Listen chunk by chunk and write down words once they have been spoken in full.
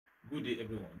Good day,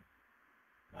 everyone,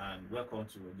 and welcome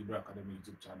to Libra Academy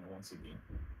YouTube channel once again.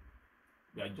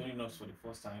 If you are joining us for the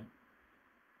first time,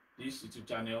 this YouTube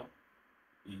channel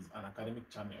is an academic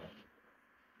channel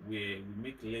where we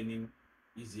make learning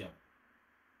easier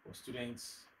for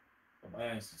students of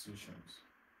higher institutions,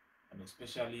 and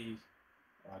especially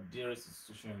our dearest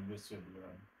institution, University of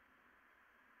Iran.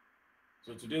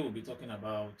 So today we'll be talking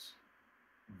about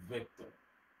vector,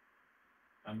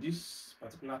 and this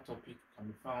particular topic can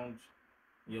be found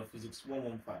in your Physics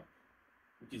 115,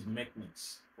 which is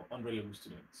mechanics for 100 level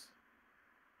students.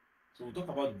 So we'll talk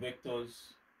about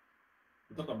vectors,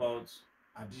 we'll talk about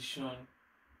addition,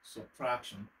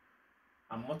 subtraction,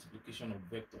 and multiplication of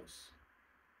vectors.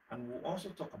 And we'll also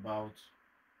talk about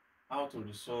how to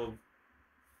resolve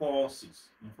forces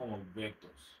in form of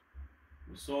vectors.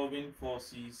 Resolving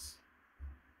forces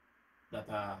that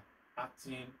are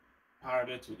acting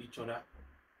parallel to each other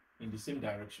in the same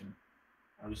direction,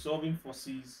 and resolving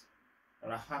forces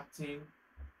that are acting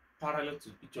parallel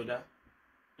to each other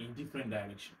in different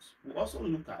directions. We'll also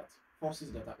look at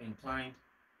forces that are inclined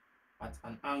at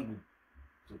an angle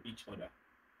to each other.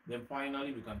 Then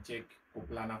finally, we can check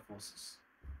coplanar forces,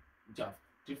 which are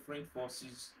different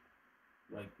forces,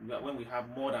 like when we have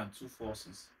more than two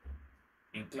forces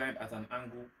inclined at an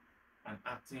angle and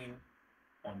acting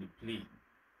on the plane.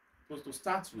 So to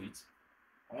start with,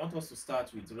 I want us to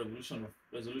start with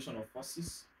resolution of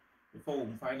forces before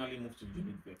we finally move to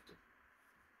unit vector.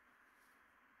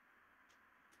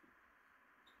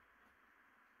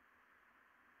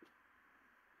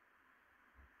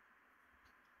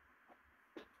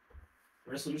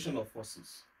 Resolution of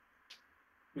forces.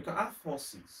 We can have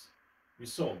forces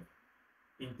resolved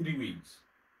in three ways.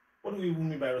 What do we even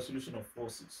mean by resolution of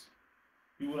forces?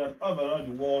 You will have overall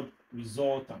the word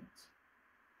resultant.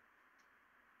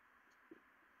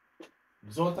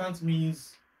 Resultant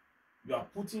means you are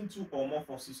putting two or more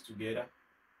forces together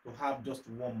to have just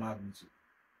one magnitude.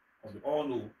 As we all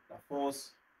know, that force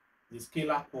is a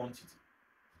scalar quantity.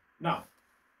 Now,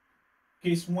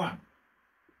 case one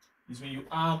is when you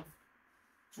have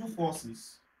two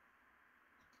forces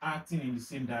acting in the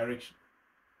same direction.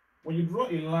 When you draw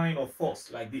a line of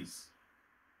force like this,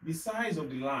 the size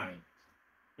of the line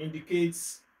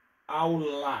indicates how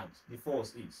large the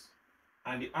force is,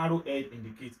 and the arrowhead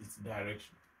indicates its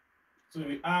direction. So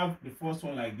we have the first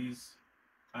one like this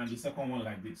and the second one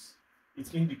like this.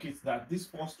 It indicates that this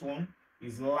first one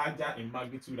is larger in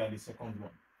magnitude than the second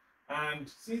one. And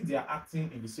since they are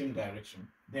acting in the same direction,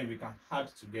 then we can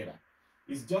add together.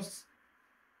 It's just,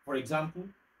 for example,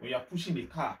 when you are pushing the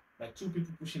car, like two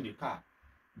people pushing the car,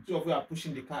 the two of you are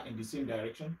pushing the car in the same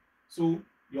direction. So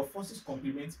your forces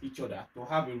complement each other to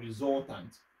have a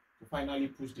resultant to finally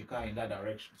push the car in that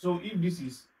direction. So if this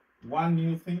is 1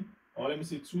 Newton, or let me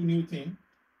say 2 Newton,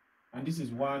 and this is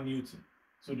 1 Newton,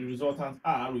 so the resultant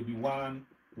R will be 1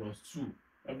 plus 2.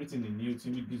 Everything in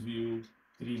Newton, it gives you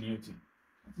 3 Newton.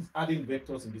 It's adding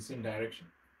vectors in the same direction.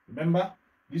 Remember,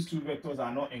 these two vectors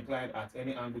are not inclined at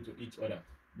any angle to each other.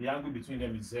 The angle between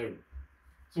them is 0.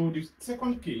 So the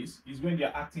second case is when they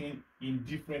are acting in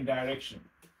different direction.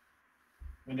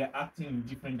 When they are acting in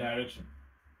different direction.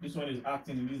 This one is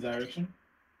acting in this direction.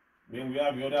 Then we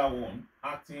have the other one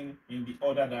acting in the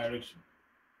other direction.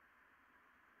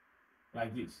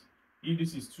 Like this. If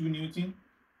this is 2 Newton,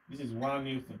 this is 1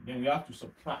 Newton. Then we have to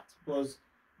subtract because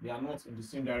they are not in the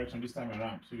same direction this time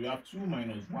around. So you have 2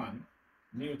 minus 1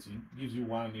 Newton gives you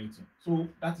 1 Newton. So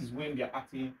that is when they are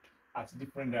acting at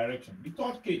different direction. The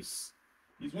third case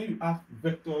is when you have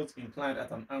vectors inclined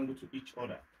at an angle to each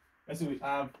other. Let's say we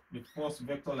have the first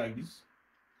vector like this,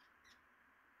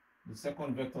 the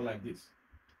second vector like this.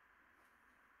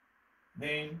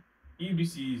 Then if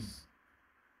this is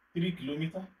 3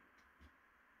 kilometers,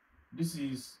 this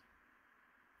is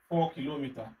 4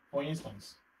 kilometers, for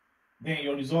instance, then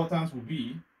your resultant will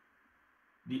be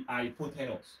the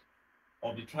hypotenuse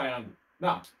of the triangle.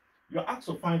 Now, you're asked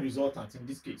to find resultant in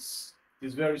this case.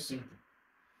 It's very simple.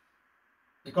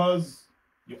 Because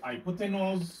your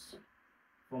hypotenuse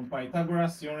from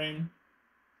Pythagoras theorem,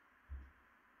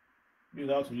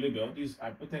 without to label, this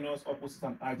hypotenuse, opposite,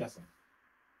 and adjacent.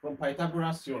 From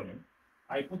Pythagoras theorem,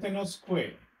 hypotenuse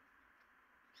square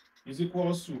is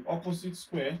equals to opposite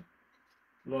square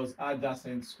plus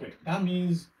adjacent square. That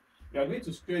means you are going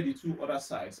to square the two other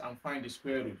sides and find the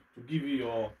square root to give you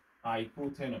your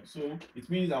hypotenuse. So it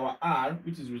means our R,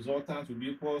 which is resultant, will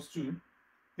be equals to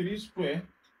 3 square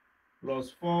plus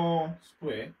 4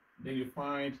 square. Then you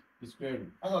find the square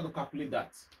root. That's how to calculate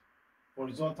that for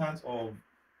resultant of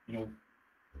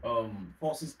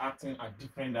forces acting at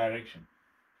different direction.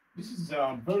 This is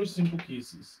very simple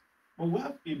cases, but we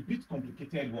have a bit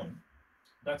complicated one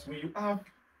that when you have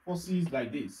forces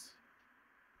like this,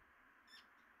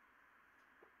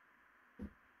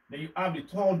 then you have the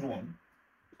third one,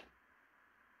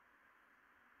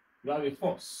 you have a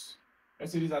force.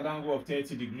 Let's say this is an angle of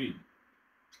 30 degrees.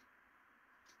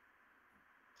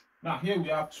 Now here we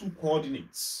have two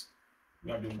coordinates.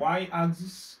 We have the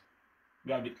y-axis,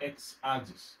 we have the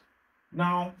x-axis.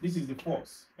 Now this is the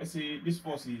force. Let's say this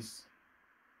force is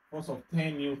force of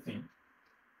 10 Newton,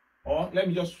 or let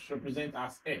me just represent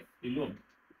as F alone.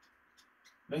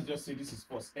 Let's just say this is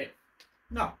force F.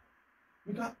 Now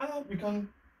we can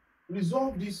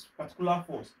resolve this particular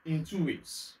force in two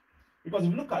ways, because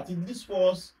if you look at it, this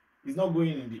force is not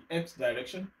going in the x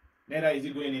direction, neither is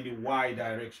it going in the y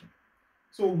direction.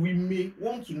 So we may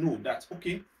want to know that,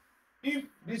 okay, if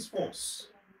this force,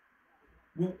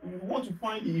 we want to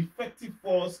find the effective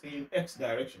force in x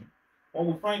direction, or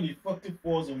we find the effective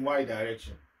force in y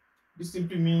direction. This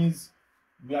simply means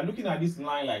we are looking at this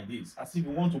line like this, as if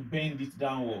we want to bend it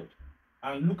downward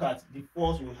and look at the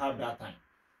force we have that time,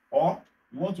 or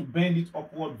we want to bend it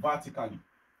upward vertically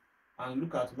and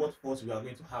look at what force we are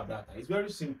going to have that time. It's very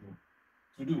simple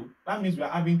to do. That means we are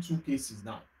having two cases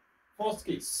now. First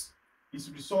case is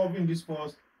resolving this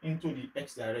force into the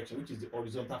x direction, which is the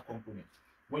horizontal component.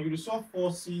 When you resolve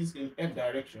forces in f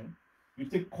direction, you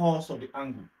take cos of the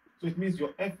angle. So it means your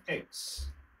fx,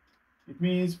 it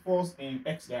means force in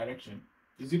x direction,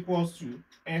 is equals to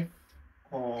f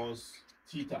cos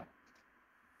theta,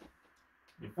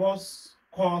 the first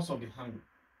cos of the angle.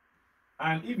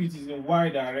 And if it is in y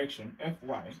direction,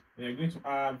 fy, then you're going to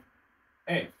have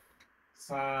f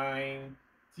sine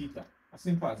theta. As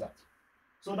simple as that.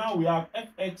 So now we have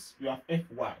fx, we have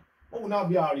fy. What will now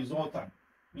be our resultant?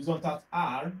 Resultant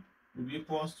r will be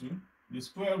equals to the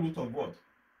square root of what?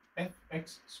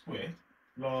 Fx squared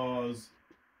plus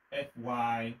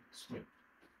fy squared.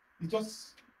 It's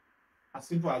just as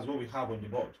simple as what we have on the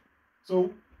board.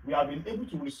 So we have been able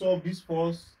to resolve this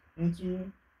force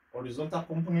into horizontal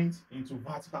component, into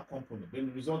vertical component. Then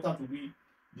the resultant will be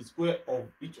the square of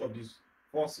each of these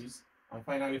forces, and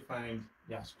finally find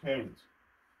their square root.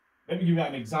 Let me give you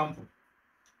an example.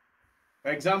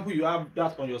 For example, you have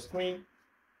that on your screen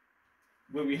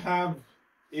where we have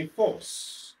a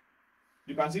force.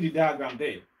 You can see the diagram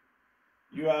there.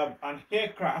 You have an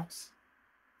aircraft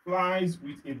flies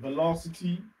with a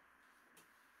velocity,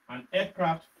 an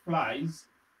aircraft flies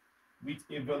with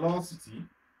a velocity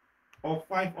of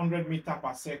 500 meters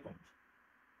per second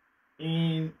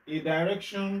in a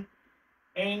direction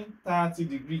n 30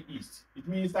 degree east. It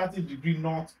means 30 degree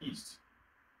northeast.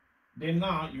 Then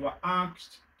now you are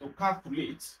asked to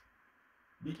calculate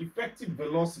the effective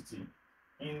velocity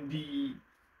in the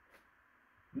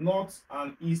north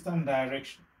and eastern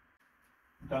direction.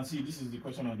 You can see this is the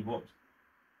question on the board.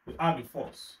 We have the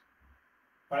force,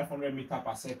 500 meters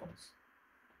per second.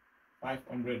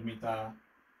 500 meters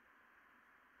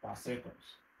per second.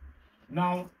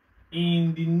 Now,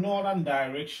 in the northern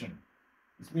direction,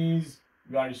 it means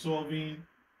you are resolving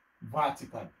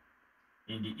vertically.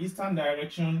 In the eastern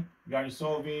direction, you are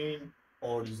resolving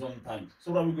horizontally.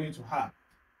 So what are we going to have?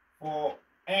 For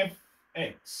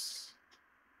fx,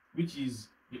 which is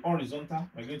the horizontal,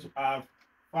 we're going to have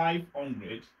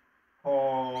 500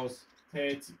 cos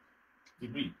 30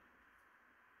 degree.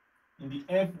 In the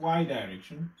fy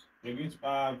direction, we're going to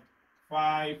have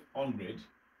 500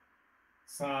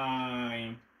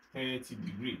 sine 30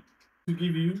 degree to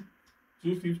give you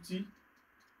 250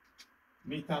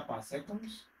 meter per second.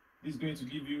 This is going to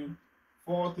give you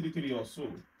 433 or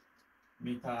so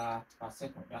meter per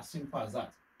second. As simple as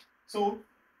that. So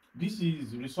this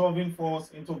is resolving force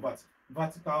into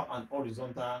vertical and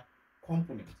horizontal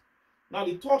component. Now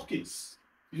the third case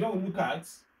is when we look at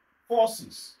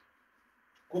forces,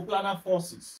 coplanar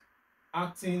forces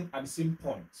acting at the same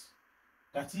point.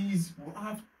 That is, we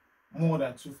have more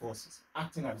than two forces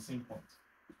acting at the same point.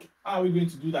 How are we going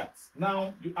to do that?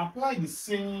 Now you apply the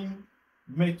same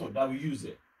method that we use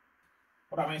here.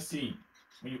 What am I saying?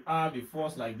 When you have a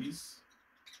force like this,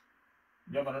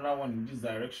 you have another one in this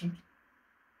direction.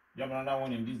 You have another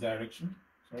one in this direction.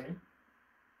 Sorry.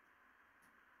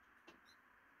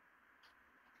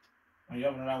 And you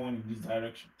have another one in this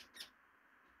direction.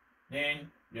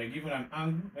 Then we are given an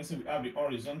angle. Let's say we have the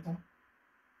horizontal.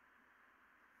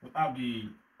 We have the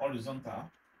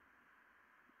horizontal.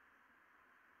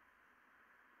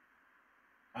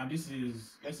 And this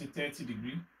is, let's say, 30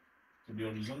 degree to the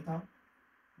horizontal.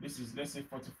 This is, let's say,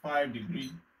 45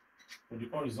 degree to the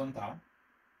horizontal.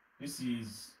 This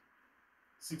is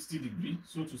 60 degree,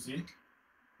 so to say.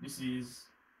 This is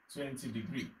 20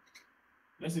 degree.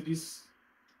 Let's say this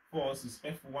force is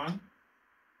F1.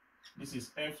 This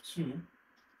is F2.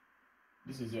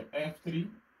 This is your F3,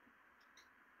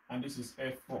 and this is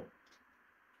F4.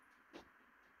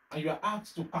 And you are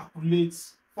asked to calculate,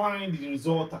 find the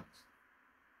resultant.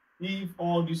 If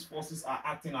all these forces are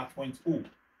acting at point O,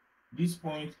 this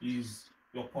point is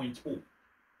your point O.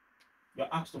 You are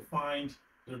asked to find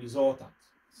the resultant.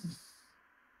 This is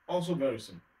also very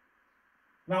simple.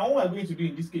 Now, what we are going to do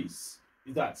in this case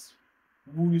is that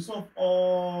we will resolve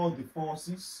all the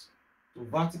forces to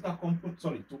vertical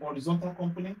component, to horizontal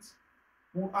components.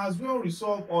 We'll as well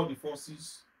resolve all the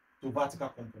forces to vertical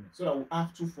components, so that we'll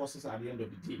have two forces at the end of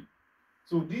the day.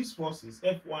 So these forces,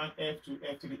 F1, F2,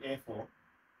 F3, F4,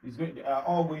 they are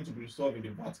all going to be resolved in the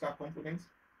vertical component.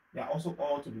 They are also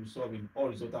all to be resolved in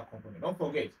horizontal component. Don't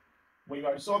forget, when you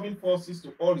are resolving forces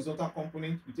to horizontal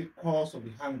component, you take cos of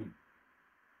the angle.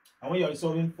 And when you are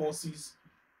resolving forces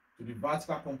to the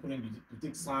vertical component, you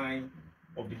take sine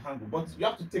of the angle. But you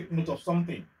have to take note of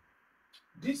something.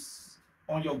 This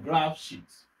on your graph sheet,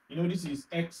 this is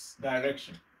x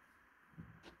direction.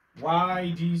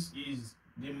 Why this is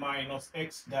the minus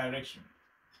x direction.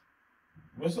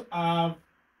 We also have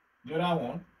the other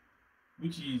one,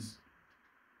 which is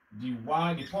the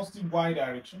positive y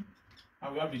direction,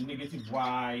 and we have the negative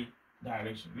y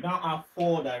direction. We now have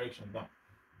four directions now.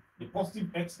 The positive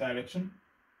x direction,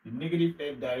 the negative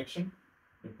f direction,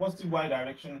 the positive y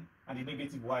direction, and the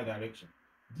negative y direction.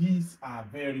 These are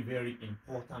very, very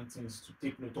important things to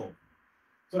take note of.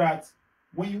 So that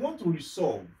when you want to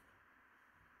resolve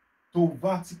to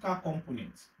vertical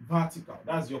component,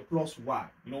 that's your plus y.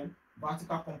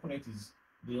 Vertical component is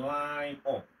the line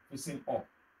up, facing up.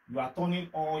 You are turning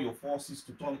all your forces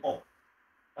to turn up.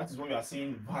 That is what you are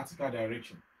saying vertical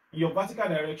direction. In your vertical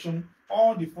direction,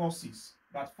 all the forces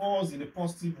that falls in the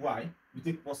positive y, you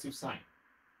take positive sign.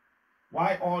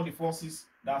 While all the forces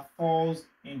that falls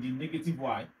in the negative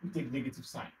y, you take negative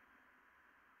sign.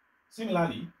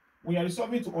 Similarly, when you are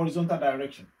resolving to horizontal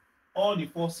direction, all the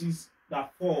forces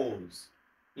that falls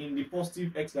in the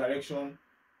positive x direction,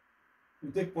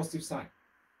 you take positive sign.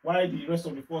 While the rest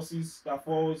of the forces that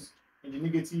falls in the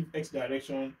negative x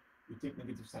direction, you take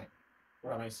negative sign.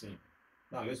 What am I saying?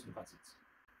 Now let's look at it.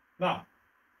 Now,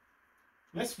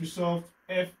 let's resolve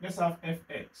let's have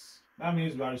fx. That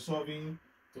means we are resolving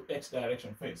to x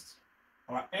direction first.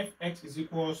 Our fx is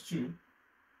equals to,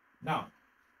 now,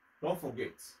 don't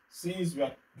forget, since we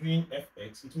are doing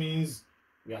fx, it means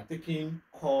we are taking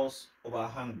cos over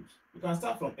angles. You can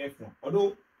start from f1,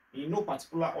 although in no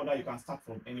particular order you can start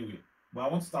from anywhere, but I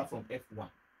want to start from f1.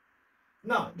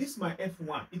 Now, this is my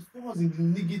f1. It falls in the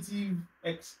negative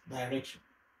x direction,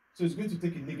 so it's going to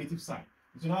take a negative sign.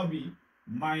 It will now be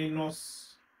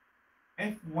minus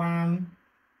f1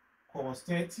 cos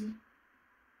 30.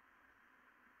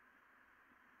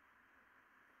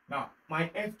 Now, my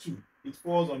f2, it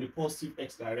falls on the positive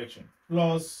x direction,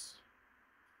 plus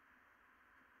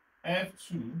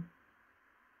f2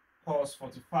 cos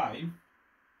 45.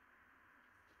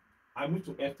 I move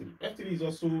to f3. f3 is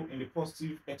also in the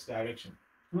positive x direction,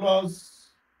 plus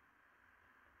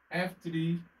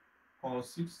f3 cos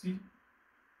 60.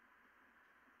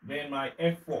 Then my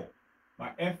f4.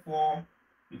 My f4,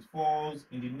 it falls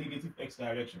in the negative x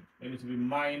direction. Then it will be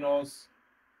minus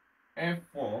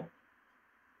f4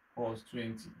 cos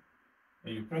 20.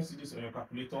 Then you press this on your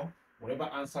calculator. Whatever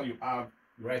answer you have,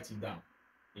 you write it down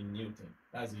in Newton.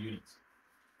 That's the unit.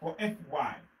 For fy,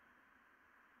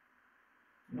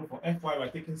 for fy, we're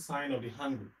taking sine of the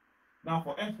angle. Now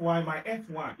for fy, my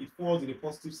f1, it falls in the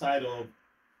positive side of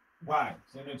y.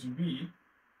 So it's going to be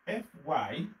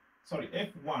f1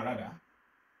 rather,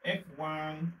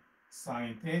 f1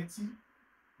 sine 30.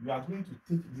 We are going to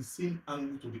take the same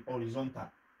angle to the horizontal.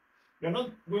 We are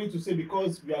not going to say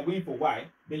because we are going for y,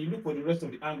 then you look for the rest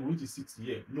of the angle, which is 60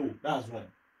 here. No, that's wrong.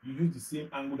 You use the same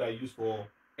angle that you use for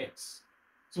x.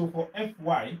 So for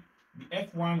fy, the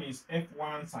f1 is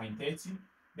f1 sine 30.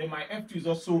 Then my f2 is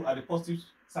also at the positive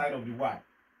side of the y.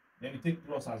 Then we take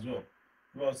plus as well.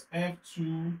 Plus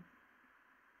f2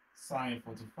 sine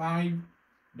 45.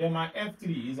 Then my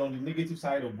f3 is on the negative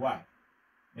side of y.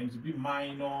 Then it will be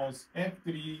minus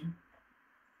f3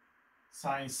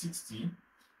 sine 60.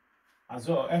 As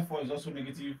well, f4 is also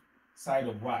negative side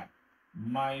of y.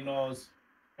 Minus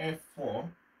f4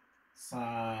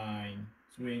 sine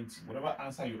 20. Whatever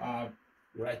answer you have,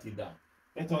 you write it down.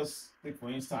 Let us take, for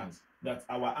instance, that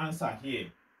our answer here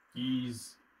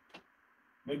is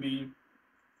maybe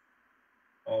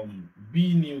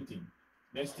B Newton.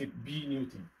 Let's take B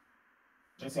Newton.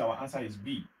 Let's say our answer is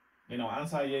B. Then our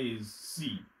answer here is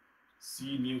C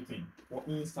Newton, for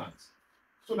instance.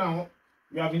 So now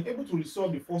we have been able to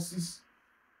resolve the forces,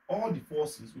 all the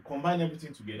forces. We combine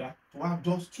everything together to have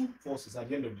just two forces at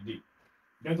the end of the day.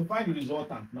 Then to find the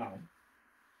resultant now,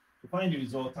 to find the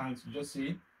resultant, you just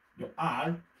say your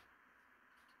R,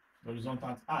 the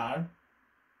resultant R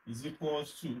is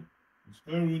equals to the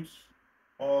square root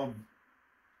of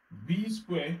B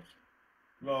squared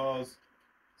plus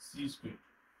C squared.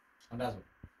 And that's all.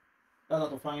 That's how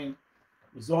to find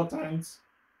resultant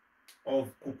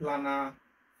of coplanar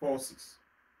forces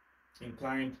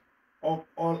inclined,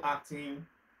 all acting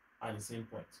at the same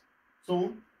point.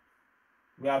 So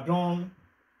we have drawn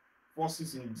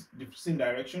forces in the same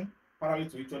direction, parallel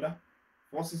to each other,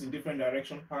 forces in different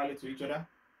direction, parallel to each other,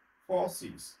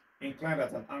 forces inclined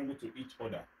at an angle to each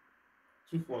other,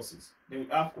 two forces. Then we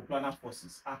have coplanar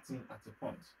forces acting at a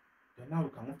point. Then now we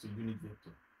can move to unit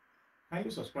vector.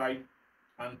 Kindly subscribe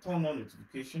and turn on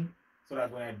notification so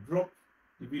that when I drop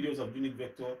the videos of unit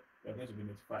vector, you are going to be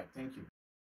notified. Thank you.